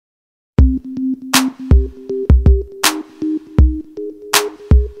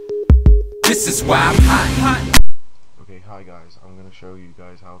This is why I'm hot. Okay, hi guys, I'm going to show you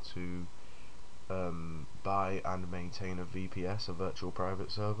guys how to buy and maintain a VPS, a virtual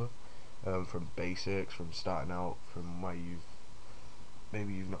private server, from basics, from starting out, from where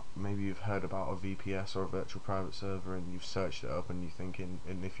maybe you've heard about a VPS or a virtual private server and you've searched it up and you're thinking,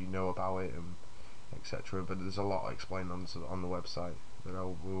 and if you know about it and etc. But there's a lot explained on the website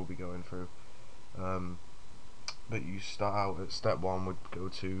that we'll be going through. But you start out at step one, would go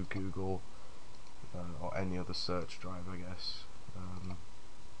to Google or any other search drive, I guess,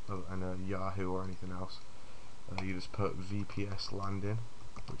 and Yahoo or anything else. You just put VPS land in,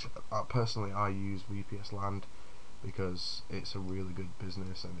 which personally I use VPS land because it's a really good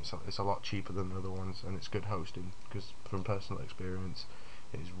business and it's a lot cheaper than the other ones, and it's good hosting, because from personal experience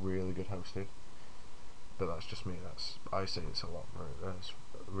it is really good hosting. But that's just me. I say it's it's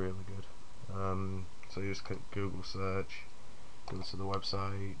really good. So you just click Google search, go to the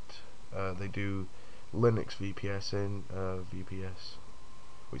website. They do Linux VPS in VPS,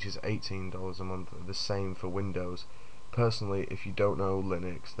 which is $18 a month. The same for Windows. Personally, if you don't know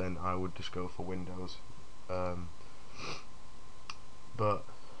Linux, then I would just go for Windows. But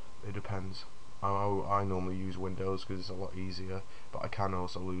it depends. I normally use Windows because it's a lot easier, but I can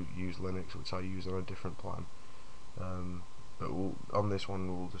also use Linux, which I use on a different plan. But on this one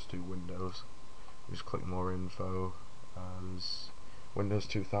we'll just do Windows. Just click more info. There's Windows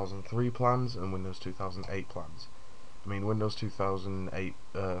 2003 plans and Windows 2008 plans. I mean, Windows 2008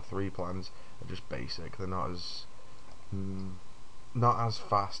 3 plans are just basic. They're not as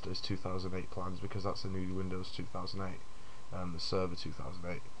fast as 2008 plans, because that's the new Windows 2008, the Server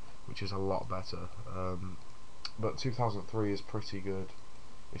 2008, which is a lot better. But 2003 is pretty good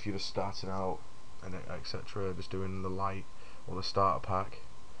if you're just starting out and etc. Just doing the light or the starter pack.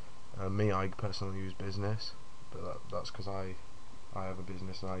 I personally use business, but that's because I have a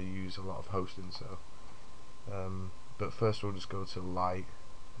business and I use a lot of hosting. So, but first we'll just go to light.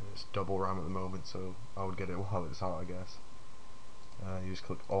 It's double RAM at the moment, so I would get it while it's out, I guess. You just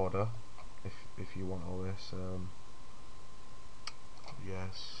click order if you want all this.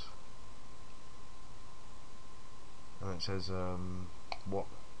 Yes, and it says what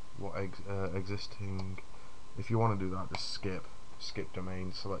existing. If you want to do that, just skip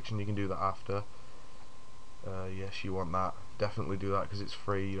domain selection. You can do that after. Yes, you want that. Definitely do that because it's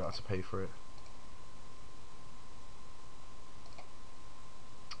free. You don't have to pay for it.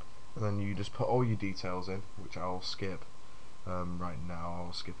 And then you just put all your details in, which I'll skip right now.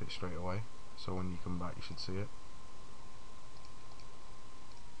 I'll skip it straight away, so when you come back you should see it.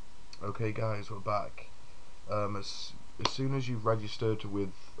 Okay guys, we're back. As soon as you've registered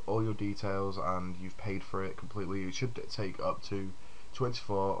with all your details and you've paid for it completely, it should take up to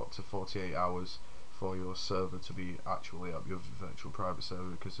 24 to 48 hours for your server to be actually up, your virtual private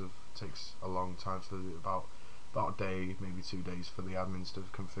server, because it takes a long time, for about a day, maybe 2 days for the admins to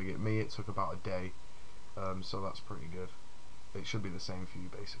configure it. It took about a day, so that's pretty good. It should be the same for you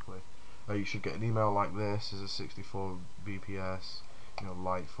basically. You should get an email like this. As a 64 VPS,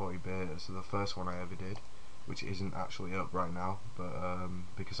 light 40-bit. So the first one I ever did, which isn't actually up right now, but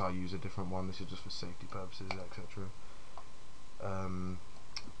because I use a different one, this is just for safety purposes, etc.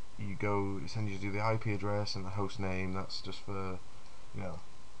 It sends you to the IP address and the host name. That's just for,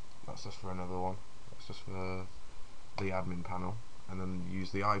 that's just for another one. That's just for the admin panel. And then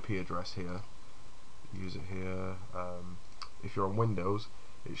use the IP address here. Use it here. If you're on Windows,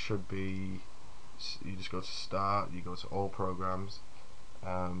 it should be. You just go to Start. You go to All Programs.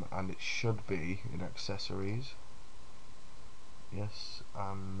 And it should be in accessories, yes,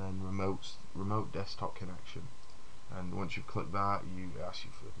 and then remote desktop connection. And once you've clicked that, it asks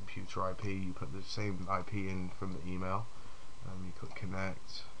you for the computer IP. You put the same IP in from the email, and you click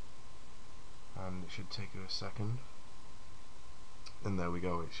connect, and it should take a second, and there we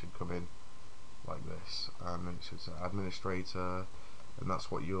go. It should come in like this, and then it should say administrator, and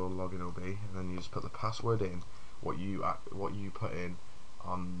that's what your login will be. And then you just put the password in, what you put in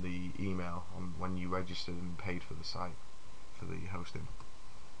on the email when you registered and paid for the site, for the hosting.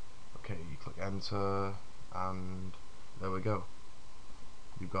 Okay, you click enter, and there we go.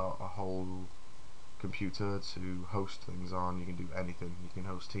 You've got a whole computer to host things on. You can do anything. You can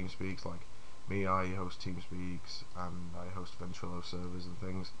host TeamSpeaks, like me. I host TeamSpeaks, and I host Ventrilo servers and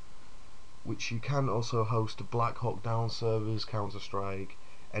things, which you can also host Black Hawk Down servers, Counter-Strike,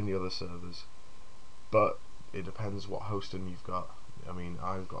 any other servers. But it depends what hosting you've got. I mean,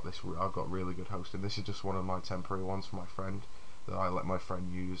 I've got really good hosting. This is just one of my temporary ones for my friend that I let my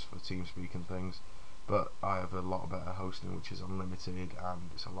friend use for TeamSpeak and things. But I have a lot better hosting, which is unlimited and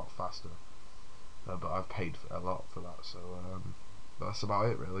it's a lot faster. But I've paid a lot for that, so that's about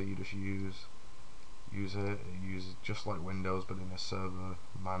it really. You just use it just like Windows but in a server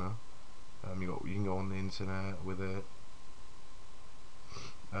manner. You can go on the internet with it.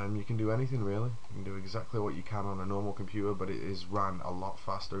 You can do anything really. You can do exactly what you can on a normal computer, but it is ran a lot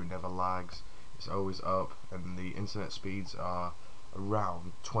faster. It never lags. It's always up, and the internet speeds are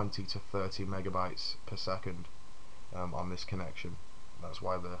around 20 to 30 megabytes per second on this connection. That's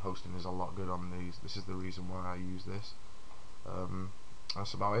why the hosting is a lot good on these. This is the reason why I use this.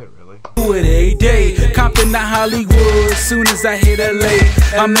 That's about it really. Do it every day, comping to Hollywood. Soon as I hit LA,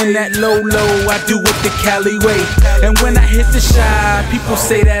 I'm in that low, I do it the Cali way. And when I hit the shot, people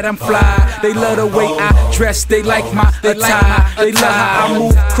say that I'm fly. They love the way I dress, they like my attire. They love how I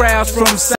move crowds from